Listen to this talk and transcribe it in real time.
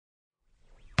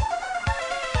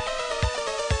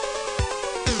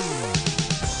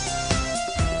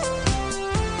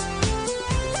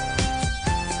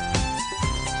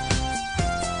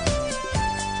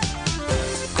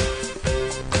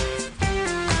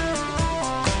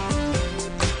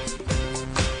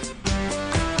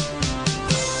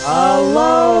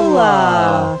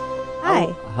Alola. Hi.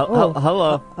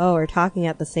 Hello. Oh, we're talking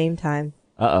at the same time.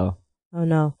 Uh-oh. Oh,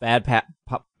 no. Bad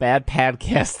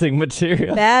podcasting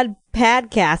material. Bad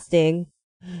padcasting.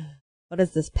 What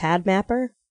is this, Pad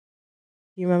Mapper?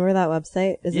 Do you remember that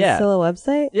website? Is it still a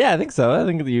website? Yeah, I think so. I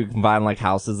think you can find like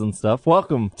houses and stuff.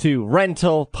 Welcome to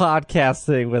Rental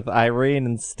Podcasting with Irene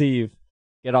and Steve.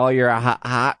 Get all your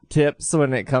hot tips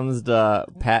when it comes to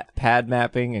pad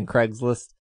mapping and Craigslist.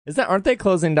 Aren't they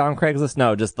closing down Craigslist?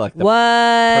 No, just like the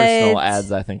personal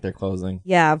ads I think they're closing.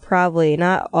 Yeah, probably.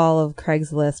 Not all of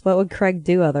Craigslist. What would Craig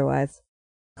do otherwise?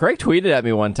 Craig tweeted at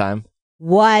me one time.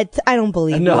 What? I don't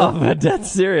believe you. No, but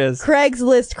that's serious.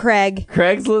 Craigslist Craig.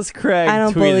 Craigslist Craig I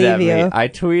don't tweeted at believe you. me. I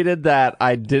tweeted that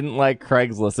I didn't like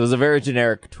Craigslist. It was a very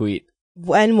generic tweet.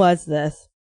 When was this?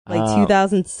 Like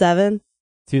 2007?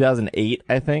 2008,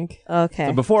 I think. Okay.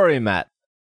 So before we met.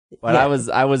 But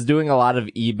Yeah. I was doing a lot of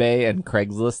eBay and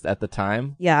Craigslist at the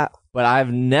time. Yeah. But I've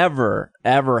never,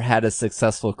 ever had a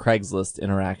successful Craigslist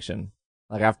interaction.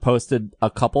 Like, I've posted a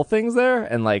couple things there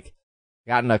and, like,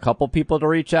 gotten a couple people to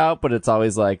reach out, but it's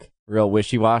always, like, real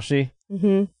wishy-washy.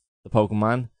 Mm-hmm. The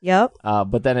Pokemon. Yep.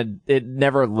 But then it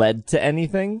never led to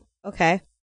anything. Okay.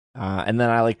 And then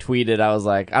I, like, tweeted, I was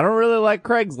like, I don't really like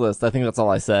Craigslist. I think that's all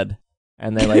I said.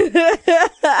 And they, like...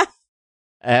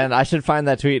 And I should find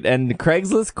that tweet. And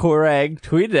Craigslist Craig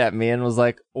tweeted at me and was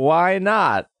like, why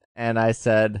not? And I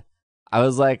said, I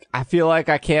was like, I feel like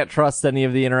I can't trust any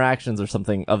of the interactions or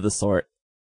something of the sort.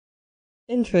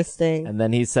 Interesting. And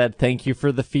then he said, thank you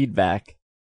for the feedback.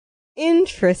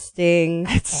 Interesting.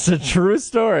 It's a true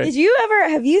story.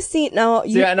 Have you seen, no.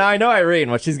 Yeah, now I know Irene.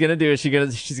 What she's going to do is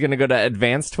she's going to go to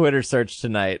advanced Twitter search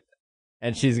tonight.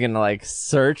 And she's gonna, like,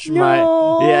 search my...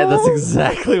 Yeah, that's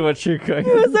exactly what you're going to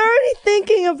do. I was already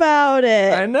thinking about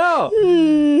it. I know.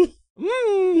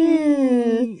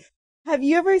 Have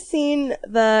you ever seen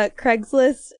the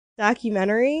Craigslist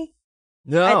documentary?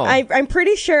 No. I'm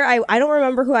pretty sure, I don't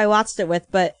remember who I watched it with,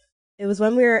 but it was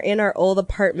when we were in our old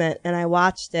apartment, and I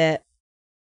watched it.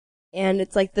 And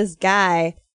it's like this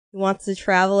guy who wants to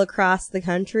travel across the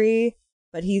country,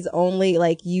 but he's only,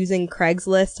 like, using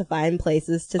Craigslist to find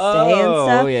places to stay and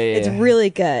stuff. Yeah. It's really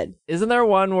good. Isn't there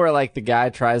one where, like, the guy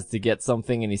tries to get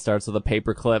something and he starts with a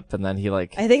paperclip and then he,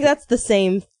 like... I think that's the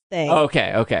same thing.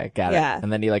 Okay, got Yeah. it.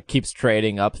 And then he, like, keeps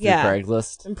trading up through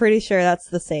Craigslist. I'm pretty sure that's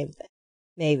the same thing.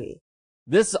 Maybe.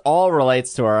 This all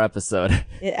relates to our episode.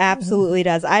 It absolutely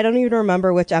does. I don't even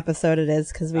remember which episode it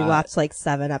is because we watched like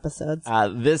 7 episodes.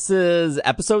 This is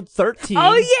episode 13.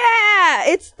 Oh,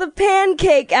 yeah! It's the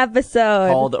pancake episode.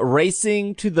 Called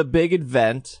Racing to the Big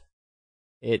Event.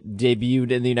 It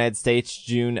debuted in the United States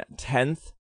June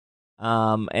 10th.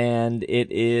 And it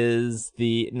is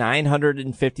the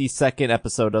 952nd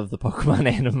episode of the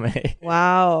Pokemon anime.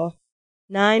 Wow.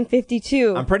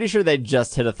 952. I'm pretty sure they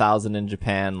just hit 1,000 in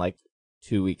Japan, like,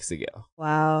 2 weeks ago.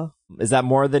 Wow. Is that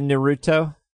more than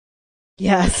Naruto?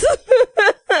 Yes.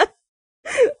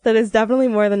 That is definitely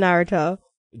more than Naruto.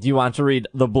 Do you want to read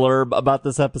the blurb about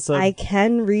this episode? I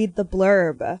can read the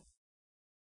blurb.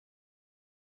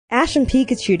 Ash and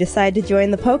Pikachu decide to join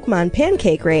the Pokemon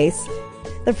pancake race.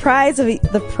 The prize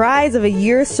of a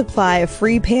year's supply of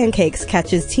free pancakes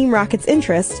catches Team Rocket's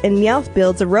interest, and Meowth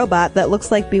builds a robot that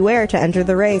looks like Beware to enter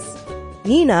the race.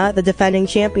 Nina, the defending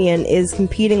champion, is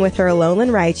competing with her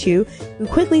Alolan Raichu, who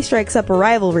quickly strikes up a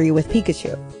rivalry with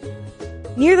Pikachu.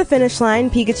 Near the finish line,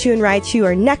 Pikachu and Raichu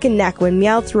are neck and neck when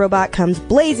Meowth's robot comes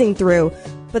blazing through,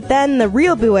 but then the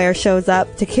real Beware shows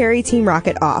up to carry Team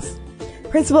Rocket off.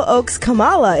 Principal Oak's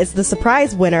Kamala is the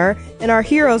surprise winner, and our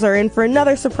heroes are in for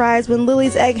another surprise when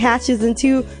Lily's egg hatches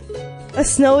into a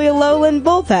snowy Alolan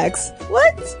Vulpix.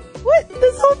 What? What?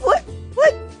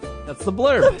 That's the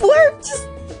blurb. The blurb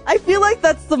I feel like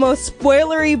that's the most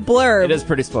spoilery blurb. It is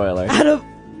pretty spoiler. Out of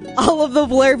all of the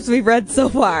blurbs we've read so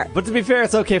far. But to be fair,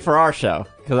 it's okay for our show,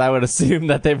 because I would assume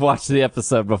that they've watched the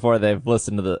episode before they've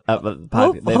listened to the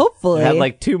podcast. Hopefully. They've had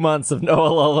like 2 months of no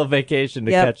Alola vacation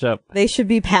to catch up. They should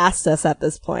be past us at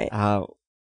this point. I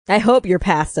hope you're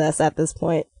past us at this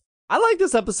point. I like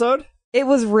this episode. It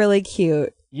was really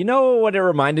cute. You know what it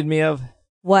reminded me of?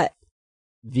 What?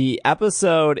 The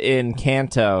episode in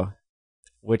Kanto,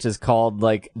 which is called,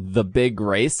 like, The Big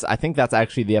Race. I think that's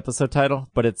actually the episode title,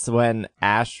 but it's when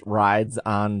Ash rides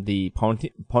on the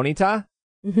Ponyta.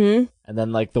 Mm-hmm. And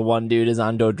then, like, the one dude is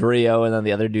on Dodrio, and then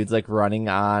the other dude's, like, running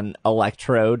on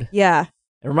Electrode. Yeah.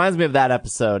 It reminds me of that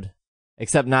episode,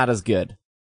 except not as good.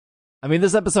 I mean,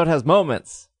 this episode has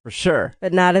moments, for sure.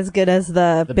 But not as good as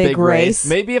the big race.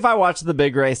 Maybe if I watched The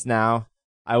Big Race now,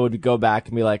 I would go back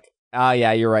and be like, oh,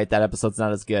 yeah, you're right, that episode's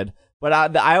not as good.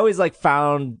 But I always, like,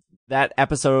 found that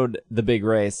episode, The Big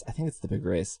Race, I think it's The Big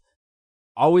Race,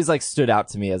 always like stood out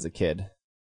to me as a kid.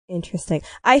 Interesting.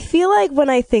 I feel like when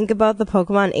I think about the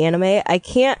Pokemon anime,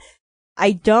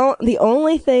 the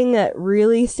only thing that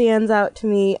really stands out to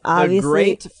me, obviously. The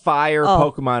Great Fire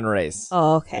Pokemon Race.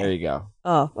 Oh, okay. There you go.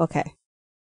 Oh, okay.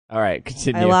 All right,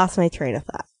 continue. I lost my train of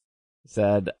thought. He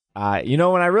said, when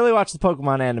I really watch the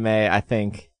Pokemon anime, I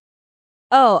think...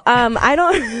 Oh, I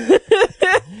don't...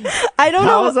 I don't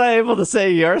know. How was I able to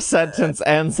say your sentence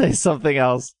and say something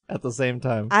else at the same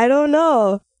time? I don't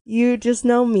know. You just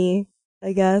know me,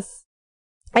 I guess.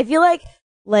 I feel like,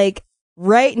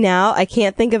 right now, I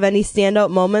can't think of any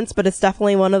standout moments, but it's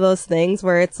definitely one of those things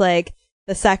where it's like,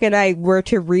 the second I were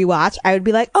to rewatch, I would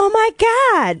be like, oh my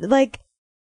god! Like,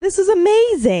 this is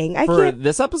amazing! For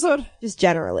this episode? Just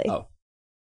generally. Oh.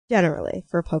 Generally,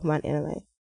 for Pokemon anime.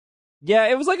 Yeah,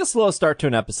 it was like a slow start to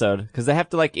an episode, because they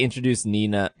have to like introduce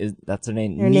Nina. That's her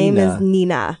name? Her name is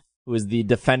Nina. Who is the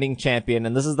defending champion,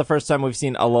 and this is the first time we've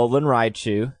seen Alolan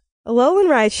Raichu. Alolan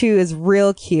Raichu is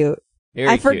real cute.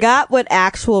 I forgot what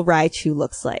actual Raichu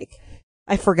looks like.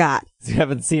 I forgot. You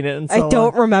haven't seen it in so long? I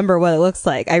don't remember what it looks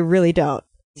like. I really don't.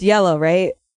 It's yellow,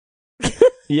 right?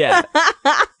 Yeah.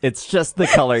 It's just the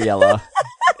color yellow.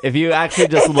 If you actually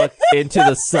just look into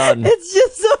the sun. It's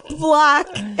just a block.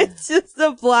 It's just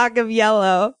a block of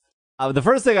yellow. The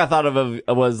first thing I thought of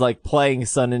was like playing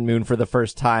Sun and Moon for the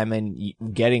first time and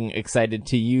getting excited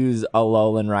to use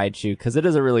Alolan Raichu because it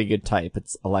is a really good type.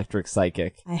 It's electric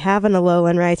psychic. I have an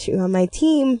Alolan Raichu on my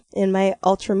team in my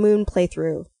Ultra Moon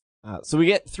playthrough. So we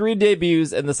get 3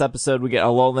 debuts in this episode. We get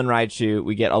Alolan Raichu,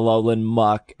 we get Alolan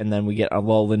Muck, and then we get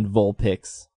Alolan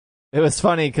Vulpix. It was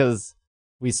funny because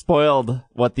we spoiled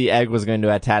what the egg was going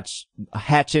to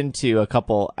hatch into a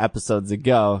couple episodes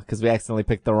ago because we accidentally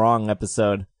picked the wrong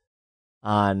episode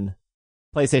on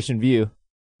PlayStation View,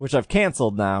 which I've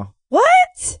canceled now.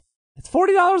 What? It's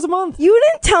 $40 a month. You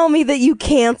didn't tell me that you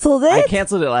canceled it. I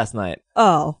canceled it last night.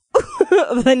 Oh.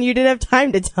 Then you didn't have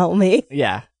time to tell me.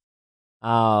 Yeah.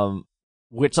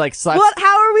 Which like sucks. What?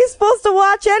 How are we supposed to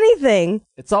watch anything?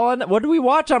 It's all on. What do we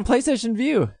watch on PlayStation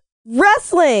View?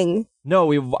 Wrestling.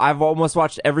 No, I've almost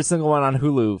watched every single one on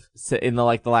Hulu in the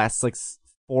last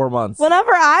 4 months.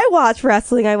 Whenever I watch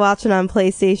wrestling, I watch it on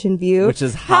PlayStation View. Which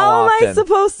is how am often? I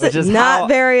supposed to? Not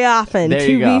very often, there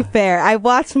to you go. be fair. I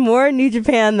watched more New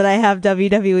Japan than I have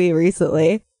WWE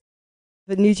recently.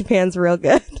 But New Japan's real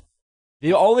good.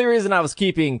 The only reason I was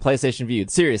keeping PlayStation View,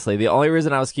 seriously, the only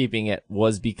reason I was keeping it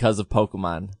was because of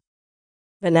Pokemon.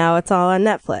 But now it's all on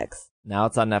Netflix. Now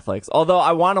it's on Netflix. Although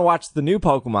I want to watch the new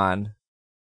Pokemon,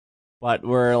 but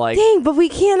we're like... Dang, but we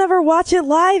can't ever watch it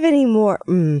live anymore.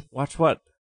 Watch what?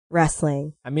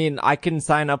 Wrestling. I mean, I can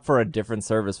sign up for a different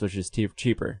service, which is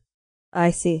cheaper.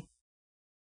 I see.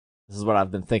 This is what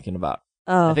I've been thinking about.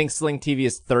 Oh. I think Sling TV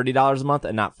is $30 a month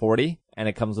and not $40, and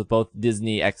it comes with both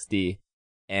Disney XD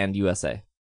and USA.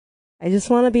 I just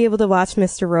want to be able to watch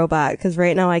Mr. Robot, because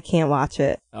right now I can't watch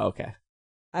it. Oh, okay.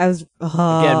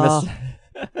 Again,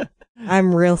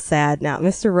 I'm real sad now.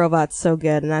 Mr. Robot's so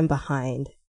good, and I'm behind.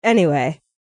 Anyway,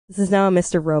 this is now a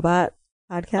Mr. Robot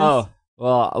podcast. Oh,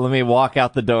 well, let me walk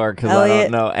out the door, because I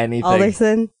don't know anything.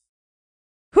 Alderson.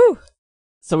 Whew.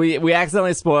 So we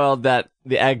accidentally spoiled that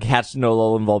the egg hatched into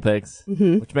Alolan Vulpix,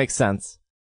 which makes sense.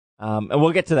 And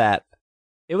we'll get to that.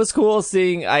 It was cool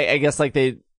seeing, I guess, like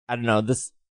I don't know,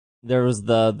 this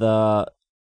episode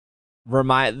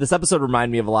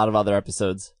reminded me of a lot of other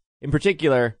episodes. In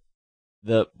particular,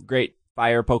 the Great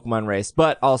Fire Pokemon Race,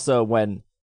 but also when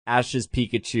Ash's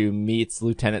Pikachu meets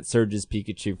Lieutenant Surge's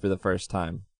Pikachu for the first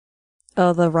time.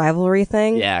 Oh, the rivalry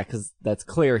thing? Yeah, because that's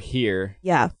clear here.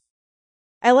 Yeah.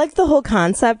 I like the whole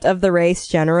concept of the race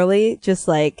generally, just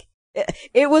like,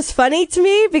 it was funny to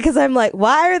me because I'm like,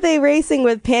 why are they racing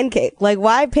with pancake? Like,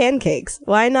 why pancakes?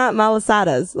 Why not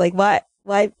malasadas? Like, why?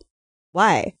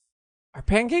 Are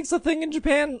pancakes a thing in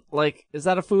Japan? Like, is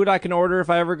that a food I can order if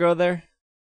I ever go there?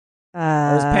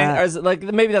 Or is it like,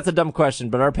 maybe that's a dumb question,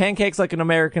 but are pancakes like an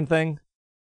American thing?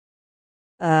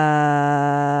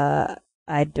 I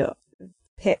don't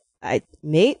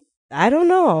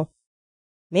know.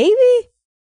 Maybe?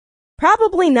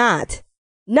 Probably not.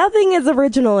 Nothing is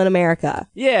original in America.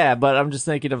 Yeah, but I'm just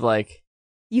thinking of like...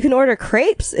 You can order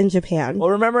crepes in Japan. Well,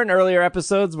 remember in earlier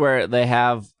episodes where they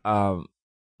have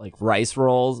like rice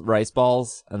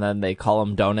balls, and then they call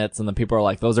them donuts, and then people are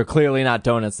like, those are clearly not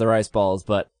donuts, they're rice balls,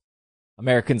 but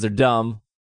Americans are dumb,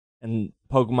 and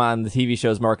Pokemon, the TV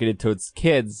show, is marketed to its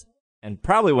kids, and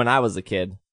probably when I was a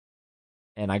kid,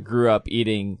 and I grew up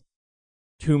eating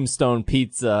Tombstone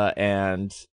pizza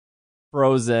and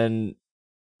frozen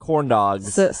corn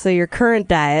dogs. So your current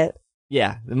diet.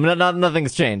 Yeah,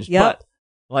 nothing's changed. Yep. But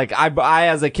Like, I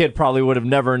as a kid probably would have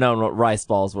never known what rice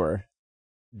balls were.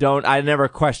 I never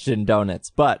questioned donuts,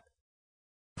 but.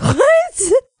 What?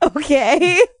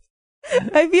 Okay.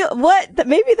 I feel,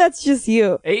 maybe that's just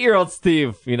you. 8-year-old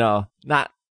Steve,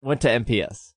 went to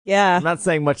MPS. Yeah. I'm not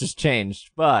saying much has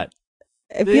changed, but.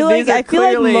 I feel like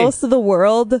most of the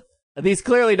world. These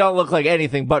clearly don't look like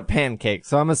anything but pancakes,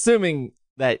 so I'm assuming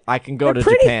that I can go to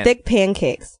Japan. They're pretty thick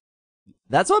pancakes.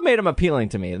 That's what made them appealing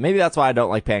to me. Maybe that's why I don't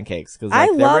like pancakes. Cause,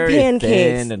 I love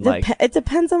pancakes. And, it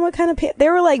depends on what kind of they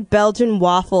were like Belgian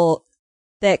waffle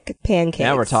thick pancakes.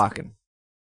 Now we're talking.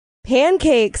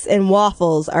 Pancakes and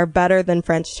waffles are better than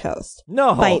French toast.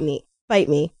 No. Bite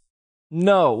me.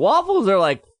 No. Waffles are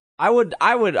like, I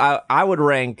would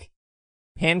rank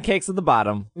pancakes at the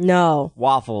bottom. No.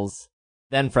 Waffles.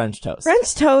 Then French toast.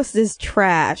 French toast is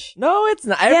trash. No, it's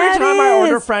not. Every time I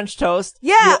order French toast,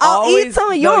 I'll eat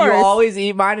some of yours. No, you always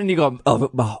eat mine, and you go,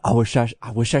 "Oh, I wish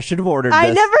I should have ordered this."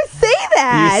 I never say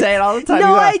that. You say it all the time.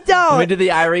 No, I don't. Let me do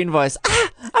the Irene voice. I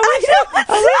don't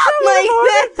sound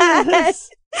like that.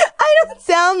 I don't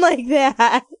sound like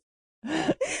that.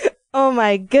 Oh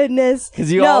my goodness!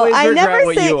 Because you always regret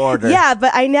what you order. Yeah,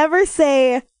 but I never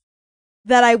say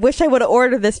that I wish I would have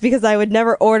ordered this because I would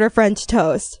never order French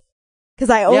toast. Because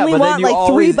I only want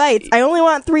like 3 bites. I only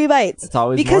want 3 bites. It's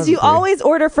always because you always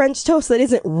order French toast that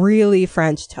isn't really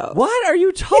French toast. What are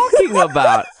you talking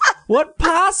about? What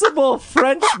possible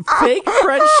fake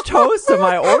French toast am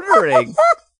I ordering?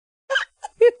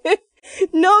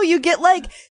 No, you get like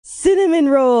cinnamon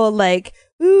roll, like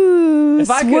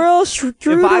swirl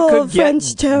strudel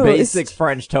French toast. Basic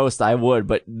French toast, I would.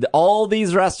 But all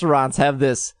these restaurants have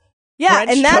this. Yeah,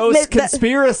 French toast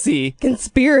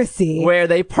conspiracy. Where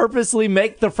they purposely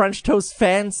make the French toast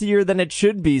fancier than it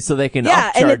should be so they can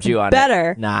upcharge you on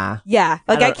better. It. Nah. Yeah,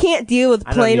 like I can't deal with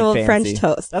plain old French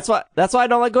toast. That's why I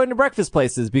don't like going to breakfast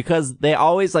places because they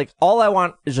always like, all I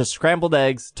want is just scrambled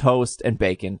eggs, toast, and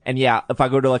bacon. And yeah, if I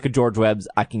go to like a George Webb's,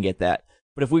 I can get that.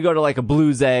 But if we go to like a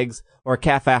Blues Eggs or a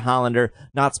Cafe Hollander,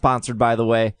 not sponsored by the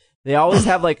way, they always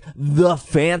have like the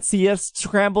fanciest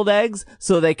scrambled eggs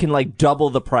so they can like double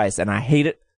the price. And I hate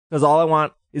it because all I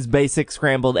want is basic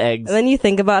scrambled eggs. And then you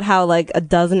think about how like a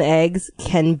dozen eggs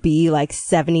can be like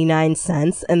 79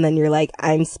 cents. And then you're like,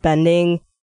 I'm spending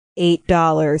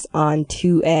 $8 on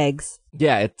 2 eggs.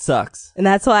 Yeah, it sucks. And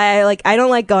that's why I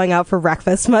don't like going out for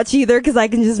breakfast much either because I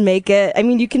can just make it. I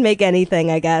mean, you can make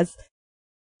anything, I guess.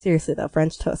 Seriously though,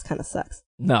 French toast kind of sucks.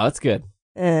 No, it's good.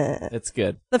 It's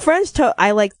good. The French toast,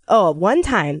 one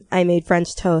time I made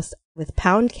French toast with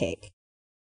pound cake.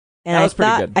 And that was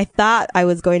pretty good. I thought I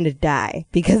was going to die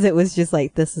because it was just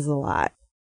like, this is a lot.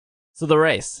 So the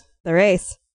race.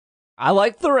 I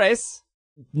liked the race.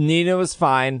 Nina was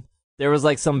fine. There was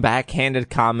like some backhanded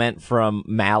comment from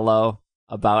Mallow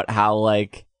about how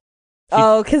like...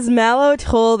 because Mallow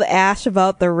told Ash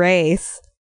about the race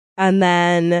and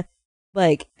then...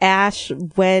 like Ash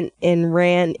went and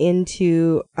ran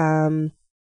into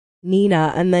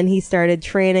Nina, and then he started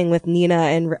training with Nina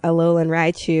and Alolan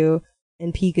Raichu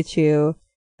and Pikachu,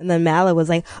 and then Mallow was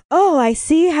like, "Oh, I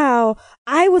see how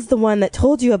I was the one that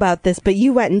told you about this, but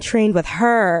you went and trained with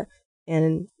her,"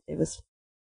 and it was.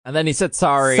 And then he said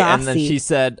sorry, saucy. And then she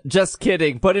said, "Just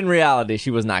kidding," but in reality,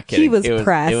 she was not kidding. She was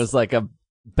pressed. It was like a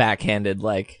backhanded,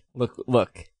 like,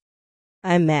 look.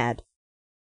 I'm mad.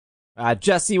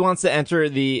 Jessie wants to enter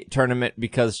the tournament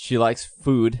because she likes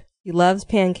food. She loves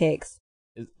pancakes.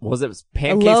 Was it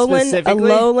pancakes specifically?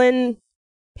 Alolan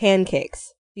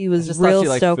pancakes. She was real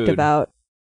stoked about.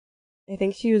 I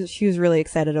think she was really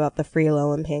excited about the free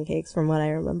Alolan pancakes from what I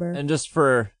remember. And just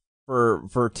for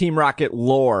Team Rocket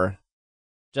lore,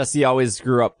 Jessie always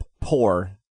grew up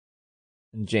poor.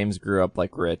 And James grew up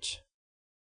like rich.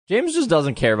 James just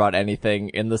doesn't care about anything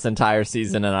in this entire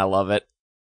season and I love it.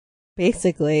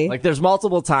 Basically. Like, there's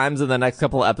multiple times in the next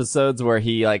couple episodes where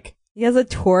he has a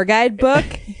tour guide book,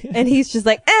 and he's just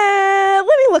like, let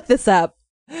me look this up.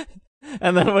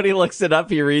 And then when he looks it up,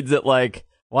 he reads it like,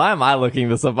 why am I looking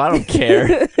this up? I don't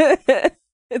care.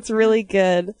 It's really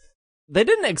good. They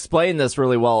didn't explain this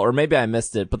really well, or maybe I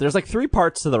missed it, but there's like 3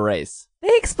 parts to the race.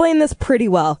 They explained this pretty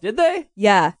well. Did they?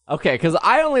 Yeah. Okay, because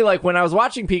I only when I was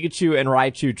watching Pikachu and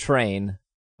Raichu train,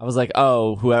 I was like,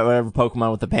 oh, whoever Pokemon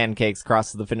with the pancakes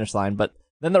crosses the finish line. But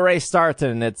then the race starts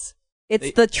and it's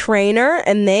the trainer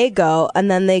and they go and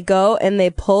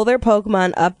they pull their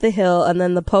Pokemon up the hill and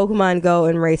then the Pokemon go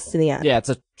and race to the end. Yeah, it's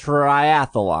a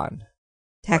triathlon.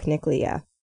 Technically, yeah.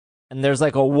 And there's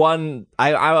like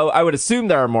I would assume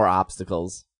there are more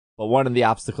obstacles, but one of the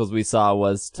obstacles we saw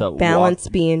was to balance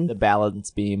beam. The balance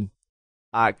beam.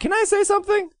 Can I say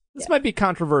something? This might be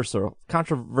controversial.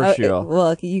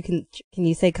 Well, can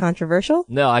you say controversial?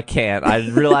 No, I can't. I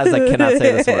realize I cannot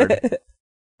say this word.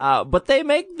 But they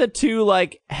make the two,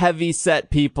 like, heavy-set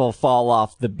people fall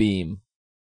off the beam.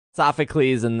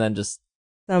 Sophocles and then just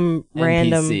some NPC.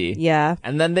 Random, yeah.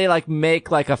 And then they, like,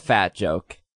 make, like, a fat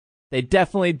joke. They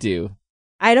definitely do.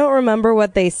 I don't remember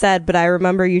what they said, but I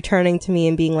remember you turning to me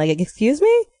and being like, excuse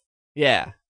me?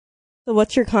 Yeah. So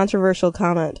what's your controversial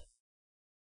comment?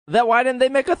 That why didn't they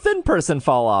make a thin person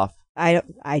fall off? I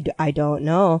don't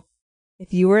know.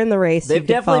 If you were in the race, they've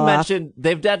definitely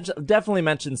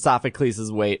mentioned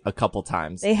Sophocles' weight a couple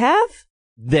times. They have?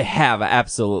 They have,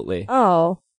 absolutely.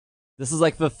 Oh. This is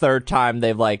like the third time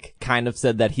they've like kind of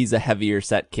said that he's a heavier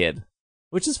set kid,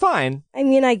 which is fine. I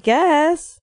mean, I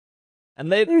guess.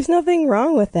 And there's nothing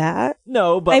wrong with that.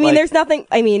 No, but I mean,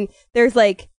 like, there's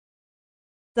like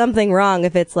something wrong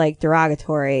if it's like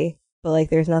derogatory, but like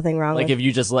there's nothing wrong like with if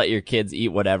you just let your kids eat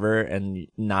whatever and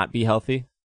not be healthy. Is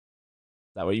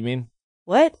that what you mean?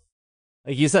 What?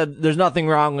 Like you said there's nothing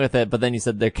wrong with it, but then you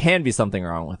said there can be something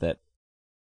wrong with it.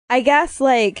 I guess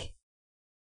like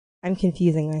I'm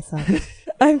confusing myself.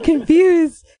 I'm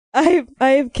confused. I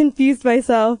have confused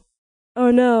myself.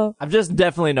 Oh no. I've just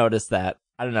definitely noticed that.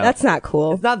 I don't know. That's not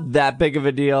cool. It's not that big of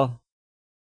a deal.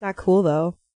 Not cool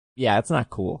though. Yeah, it's not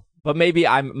cool. But maybe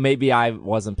I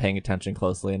wasn't paying attention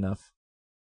closely enough.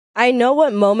 I know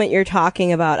what moment you're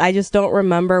talking about. I just don't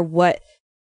remember what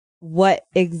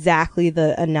exactly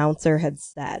the announcer had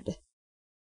said.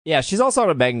 Yeah, she's also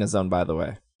on a magnezone, by the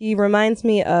way. She reminds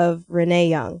me of Renee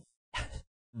Young.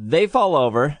 They fall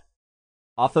over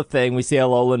off the thing. We see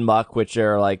Alola and Muck, which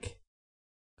are like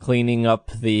cleaning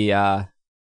up the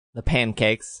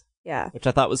pancakes. Yeah. Which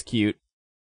I thought was cute.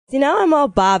 See, now I'm all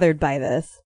bothered by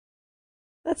this.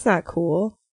 That's not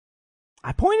cool.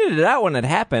 I pointed it out when it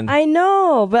happened. I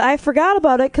know, but I forgot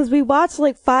about it because we watched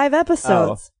like 5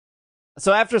 episodes. Oh.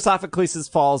 So after Sophocles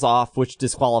falls off, which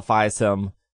disqualifies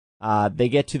him, they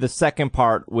get to the second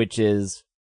part, which is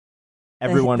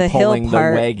everyone the pulling hill the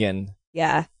part. wagon.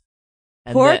 Yeah.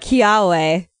 And Poor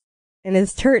Kiawe and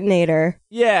his Turtonator.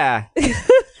 Yeah.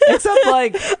 Except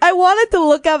like I wanted to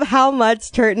look up how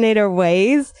much Turtonator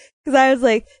weighs because I was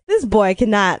like, this boy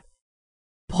cannot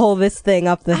pull this thing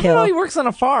up the hill. I know he works on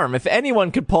a farm. If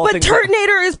anyone could pull, but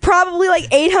Turtonator is probably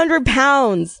like 800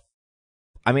 pounds.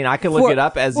 I mean, I could look it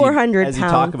up as you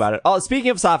talk about it. Oh, speaking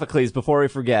of Sophocles, before we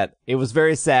forget, it was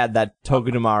very sad that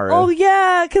Togedemaru. Oh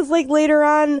yeah, because like later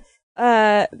on,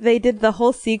 they did the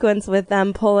whole sequence with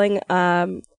them pulling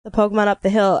the Pokemon up the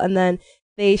hill, and then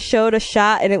they showed a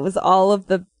shot, and it was all of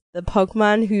the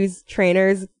Pokemon whose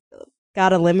trainers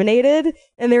got eliminated,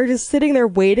 and they were just sitting there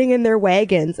waiting in their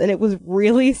wagons, and it was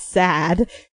really sad.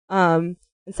 And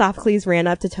Sophocles ran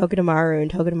up to Togedemaru,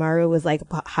 and Togedemaru was like,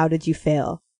 "How did you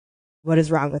fail? What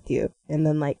is wrong with you?" And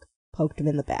then like poked him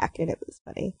in the back, and it was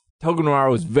funny.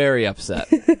 Togedemaru was very upset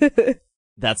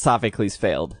that Sophocles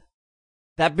failed.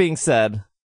 That being said,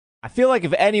 I feel like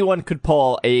if anyone could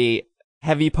pull a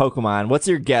heavy Pokemon, what's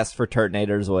your guess for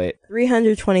Turtonator's weight?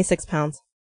 326 pounds.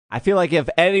 I feel like if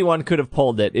anyone could have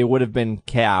pulled it, it would have been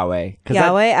Kiawe.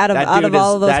 Kiawe, out of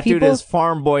all of those that people? That dude is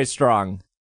farm boy strong.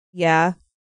 Yeah.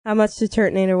 How much did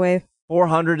Turtonator weigh?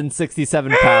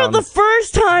 467 pounds. The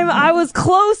first time I was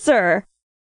closer.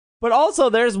 But also,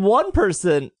 there's one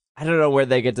person, I don't know where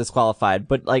they get disqualified,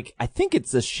 but like, I think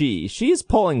it's a she. She's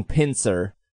pulling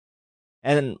Pinsir.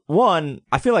 And one,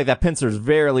 I feel like that Pinsir is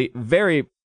very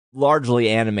largely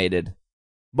animated.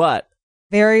 But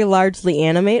very largely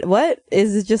animated? What?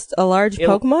 Is it just a large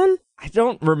Pokemon? I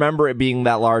don't remember it being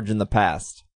that large in the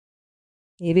past.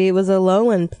 Maybe it was a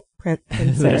Alolan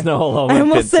Pinsir. There's no Alolan Pinsir. I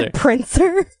almost said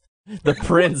Princer. The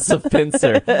Prince of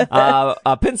Pinsir.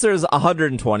 Pinsir is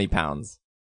 120 pounds.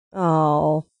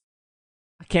 Oh.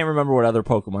 I can't remember what other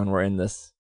Pokemon were in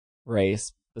this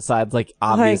race, besides like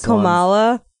obvious ones.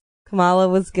 Komala.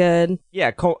 Komala was good.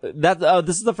 Yeah,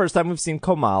 this is the first time we've seen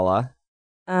Komala.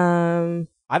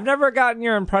 I've never gotten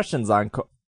your impressions on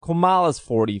Komala's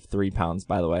 43 pounds,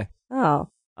 by the way. Oh.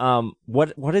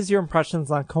 What is your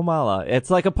impressions on Komala? It's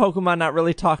like a Pokemon not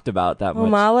really talked about that much.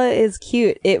 Komala is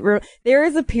cute. There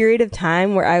is a period of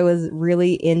time where I was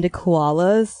really into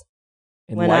koalas.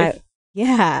 When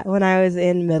I was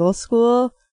in middle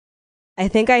school. I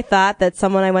think I thought that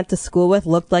someone I went to school with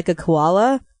looked like a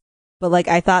koala. But, like,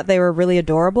 I thought they were really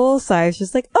adorable, so I was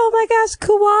just like, oh my gosh,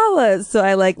 koalas! So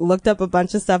I, like, looked up a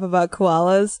bunch of stuff about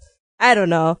koalas. I don't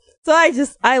know. So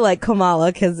I like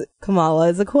Komala, because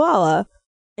Komala is a koala.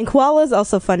 And koala is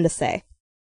also fun to say.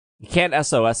 You can't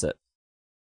SOS it.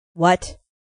 What?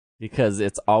 Because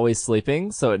it's always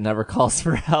sleeping, so it never calls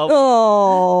for help.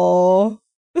 Oh.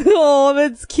 Oh,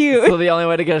 that's cute. So the only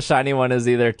way to get a shiny one is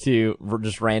either to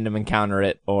just random encounter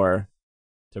it or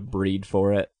to breed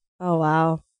for it. Oh,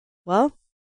 wow. Well,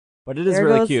 but it is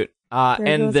really cute.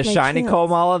 And the shiny chance.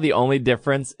 Komala, the only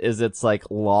difference is its like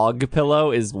log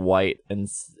pillow is white, and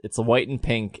it's white and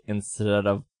pink instead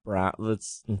of brown.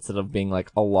 Instead of being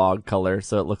like a log color,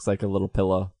 so it looks like a little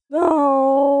pillow.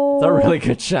 Oh, It's a really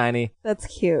good shiny. That's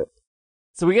cute.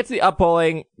 So we get to the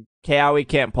up-pulling. Kaowi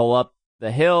can't pull up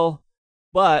the hill,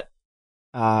 but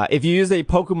if you use a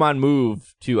Pokemon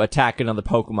move to attack another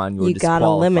Pokemon, you got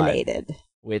eliminated.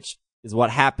 Which is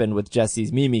what happened with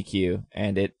Jesse's Mimikyu,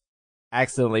 and it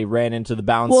accidentally ran into the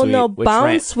Bound Well, Suite. no,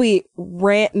 Bound Suite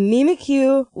ran.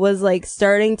 Mimikyu was like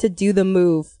starting to do the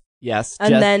move. Yes.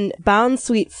 And then Bound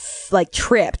Suite like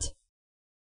tripped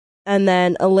and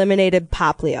then eliminated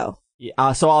Poplio.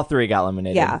 Yeah, so all three got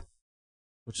eliminated. Yeah.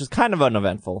 Which is kind of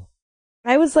uneventful.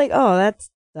 I was like, oh, that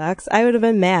sucks. I would have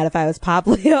been mad if I was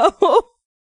Poplio.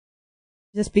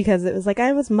 Just because it was like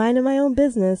I was minding my own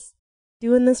business,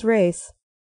 doing this race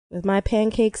with my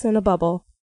pancakes in a bubble.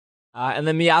 And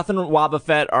then Meowth and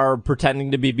Wobbuffet are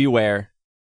pretending to be Beware.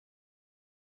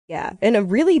 Yeah, in a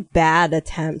really bad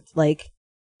attempt, like,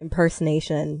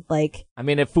 impersonation. Like, I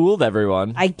mean, it fooled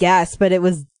everyone. I guess, but it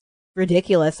was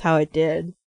ridiculous how it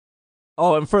did.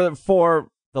 Oh, and for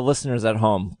the listeners at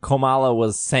home, Komala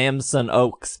was Samson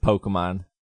Oak's Pokemon.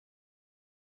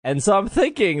 And so I'm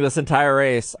thinking, this entire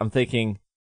race, I kind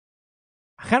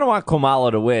of want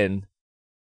Komala to win,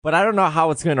 but I don't know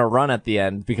how it's going to run at the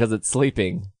end because it's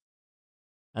sleeping.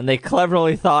 And they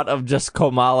cleverly thought of just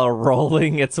Komala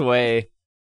rolling its way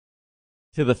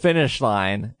to the finish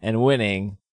line and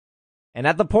winning. And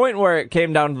at the point where it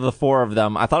came down to the four of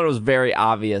them, I thought it was very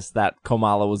obvious that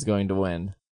Komala was going to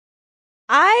win.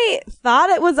 I thought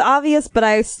it was obvious, but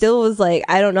I still was like,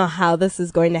 I don't know how this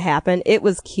is going to happen. It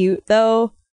was cute,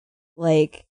 though,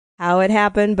 like, how it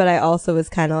happened, but I also was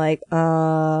kind of like,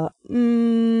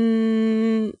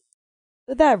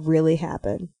 did that really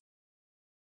happen?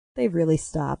 They really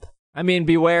stop. I mean,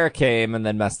 Beware came and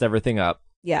then messed everything up.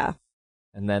 Yeah.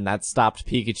 And then that stopped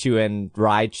Pikachu and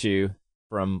Raichu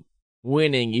from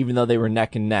winning, even though they were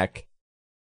neck and neck.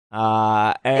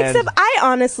 Except I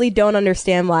honestly don't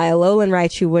understand why Alolan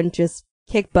Raichu wouldn't just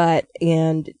kick butt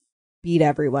and beat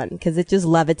everyone, because it just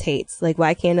levitates. Like,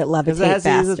 why can't it levitate faster? Because it has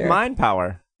to use its mind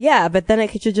power. Yeah, but then it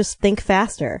could just think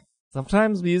faster.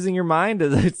 Sometimes using your mind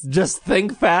is just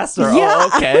think faster. Yeah.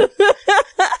 Oh, okay.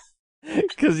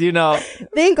 Because,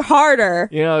 think harder.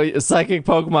 Psychic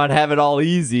Pokemon have it all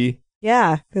easy.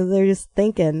 Yeah, because they're just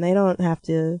thinking. They don't have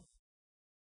to,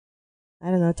 I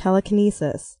don't know,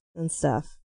 telekinesis and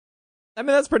stuff. I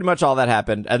mean, that's pretty much all that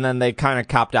happened. And then they kind of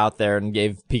copped out there and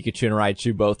gave Pikachu and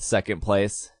Raichu both second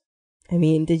place. I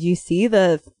mean, did you see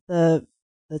the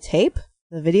tape?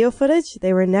 The video footage?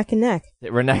 They were neck and neck. They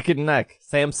were neck and neck.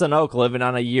 Samson Oak living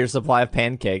on a year's supply of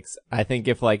pancakes. I think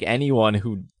if, anyone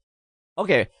who...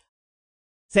 Okay,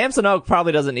 Samson Oak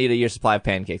probably doesn't need a year's supply of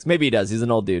pancakes. Maybe he does. He's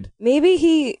an old dude. Maybe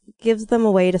he gives them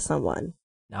away to someone.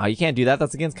 No, you can't do that.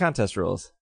 That's against contest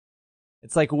rules.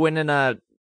 It's like winning a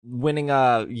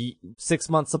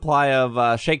 6-month supply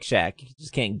of Shake Shack. You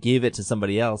just can't give it to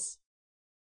somebody else.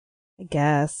 I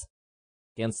guess.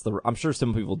 I'm sure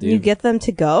some people do. You get them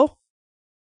to go?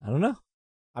 I don't know.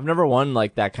 I've never won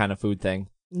that kind of food thing.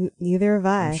 Neither have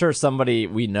I. I'm sure somebody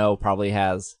we know probably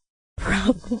has.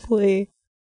 Probably.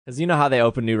 Because you know how they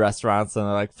open new restaurants and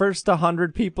they're like, first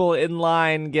 100 people in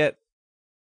line get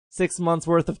 6 months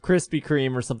worth of Krispy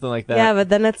Kreme or something like that. Yeah, but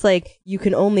then it's like you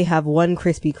can only have one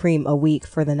Krispy Kreme a week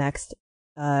for the next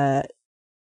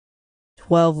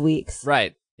 12 weeks.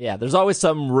 Right. Yeah, there's always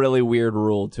some really weird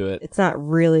rule to it. It's not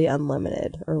really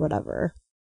unlimited or whatever.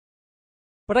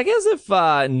 But I guess if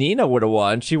Nina would have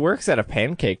won, she works at a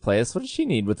pancake place. What does she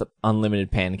need with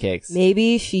unlimited pancakes?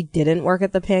 Maybe she didn't work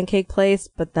at the pancake place,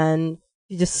 but then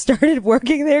she just started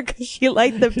working there because she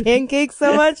liked the pancakes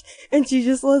so much, and she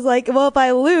just was like, well, if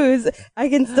I lose, I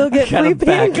can still get free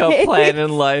pancakes. Got a backup plan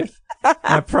in life.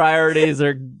 My priorities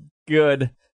are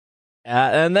good.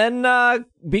 And then,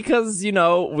 because,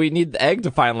 we need the egg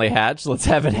to finally hatch, let's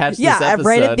have it hatch this episode.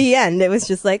 Right at the end, it was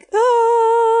just like,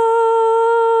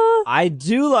 I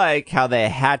do like how they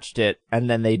hatched it, and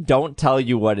then they don't tell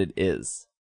you what it is.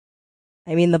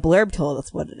 I mean, the blurb told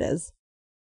us what it is.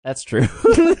 That's true.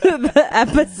 The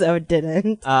episode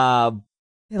didn't.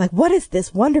 They're like, what is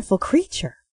this wonderful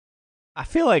creature? I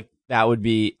feel like that would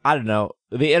be, I don't know,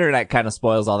 the internet kind of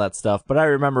spoils all that stuff, but I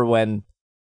remember when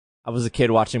I was a kid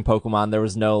watching Pokemon, there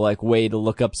was no, way to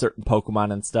look up certain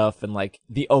Pokemon and stuff, and,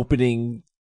 the opening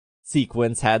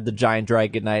sequence had the giant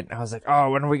Dragonite, and I was like, oh,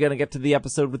 when are we gonna get to the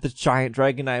episode with the giant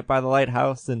Dragonite by the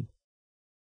lighthouse? And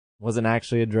wasn't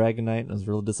actually a Dragonite. It was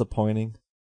real disappointing.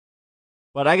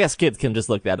 But I guess kids can just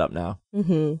look that up now.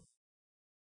 Mm-hmm.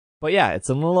 But yeah, it's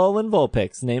an Alolan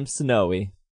Vulpix named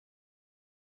Snowy,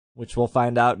 which we'll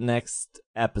find out next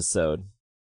episode.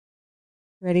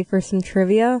 Ready for some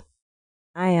trivia?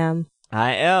 I am.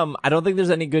 I am. I don't think there's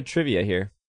any good trivia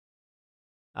here.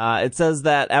 It says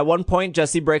that at one point,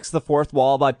 Jessie breaks the fourth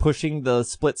wall by pushing the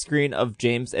split screen of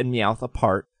James and Meowth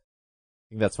apart. I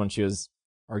think that's when she was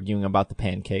arguing about the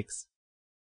pancakes.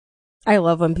 I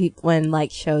love when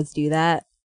like shows do that.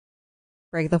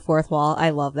 Break the fourth wall. I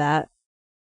love that.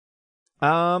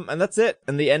 And that's it.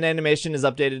 And the end animation is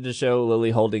updated to show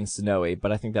Lily holding Snowy,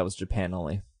 but I think that was Japan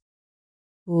only.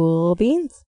 Cool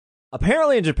beans.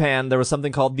 Apparently in Japan, there was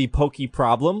something called the Poke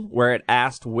Problem, where it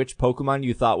asked which Pokemon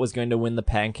you thought was going to win the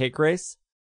pancake race.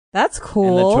 That's cool.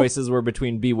 And the choices were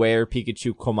between Beware,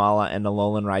 Pikachu, Komala, and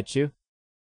Alolan Raichu.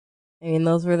 I mean,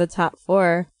 those were the top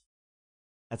 4.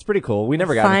 That's pretty cool. We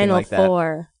never got anything like that. Final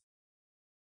 4.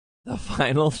 The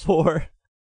Final 4.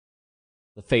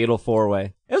 The Fatal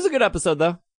 4-Way. It was a good episode,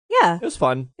 though. Yeah. It was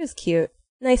fun. It was cute.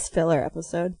 Nice filler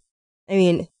episode. I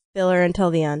mean, filler until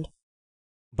the end.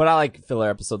 But I like filler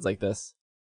episodes like this.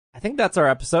 I think that's our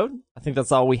episode. I think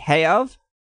that's all we have.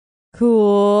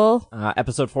 Cool.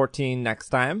 Episode 14 next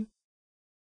time.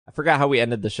 I forgot how we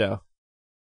ended the show.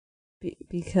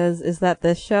 Because, is that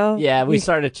this show? Yeah, we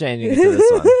started changing it to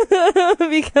this one.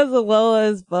 Because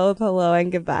Alola is both hello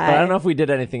and goodbye. But I don't know if we did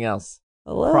anything else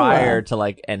Alola. prior to,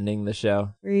 like, ending the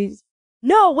show.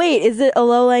 No, wait, is it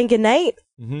Alola and goodnight?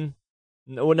 Mm-hmm.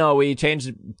 No, we changed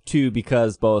it to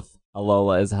because both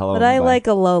Alola is hello but and I goodbye. like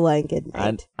Alola and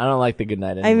goodnight. I don't like the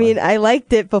goodnight anymore. I mean, I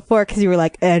liked it before because you were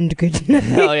like, and goodnight.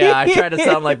 Hell yeah, I tried to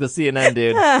sound like the CNN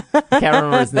dude. I can't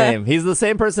remember his name. He's the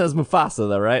same person as Mufasa,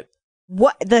 though, right?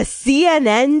 What? The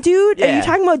CNN dude? Yeah. Are you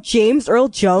talking about James Earl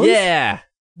Jones? Yeah.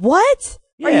 What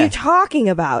are Yeah. you talking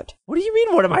about? What do you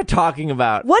mean, what am I talking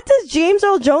about? What does James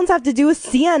Earl Jones have to do with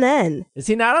CNN? Is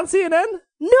he not on CNN?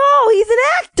 No, he's an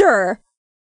actor.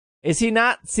 Is he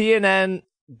not CNN,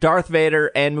 Darth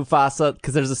Vader, and Mufasa?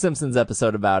 Because there's a Simpsons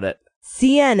episode about it.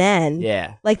 CNN?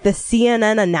 Yeah. Like the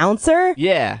CNN announcer?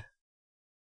 Yeah.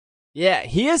 Yeah,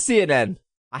 he is CNN.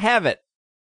 I have it.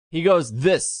 He goes,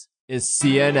 "This is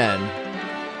CNN."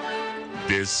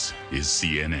 This is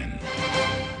CNN.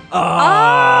 Oh!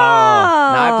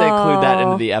 Now I have to include that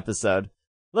into the episode.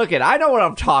 Look I know what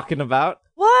I'm talking about.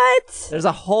 What? There's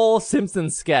a whole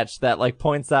Simpsons sketch that like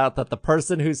points out that the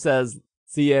person who says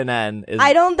CNN is...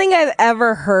 I don't think I've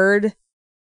ever heard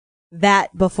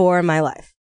that before in my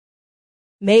life.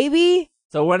 Maybe?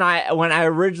 So when I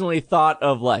originally thought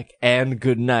of like, and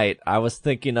good night, I was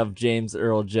thinking of James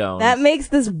Earl Jones. That makes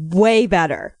this way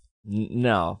better.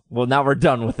 No. Well, now we're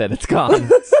done with it. It's gone.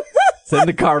 It's in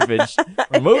the garbage.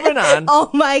 We're moving on. Oh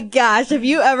my gosh, have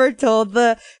you ever told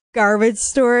the garbage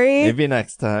story? Maybe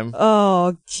next time.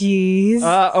 Oh, jeez.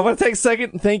 I want to take a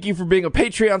second and thank you for being a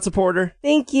Patreon supporter.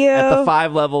 Thank you. At the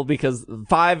 $5 level, because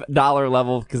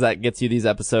that gets you these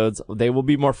episodes. They will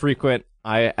be more frequent.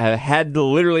 I had to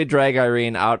literally drag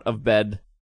Irene out of bed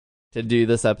to do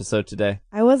this episode today.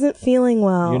 I wasn't feeling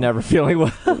well. You're never feeling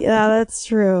well. Yeah, that's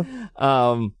true.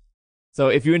 So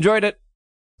if you enjoyed it,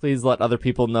 please let other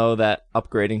people know that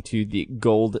upgrading to the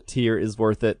gold tier is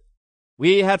worth it.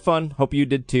 We had fun. Hope you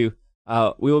did too.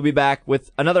 We will be back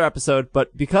with another episode,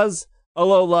 but because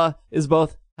Alola is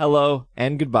both hello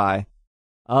and goodbye,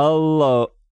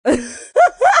 Alo.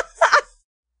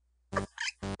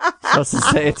 Supposed to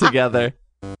say it together.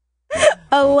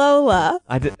 Alola.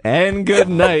 I did, and good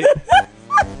night.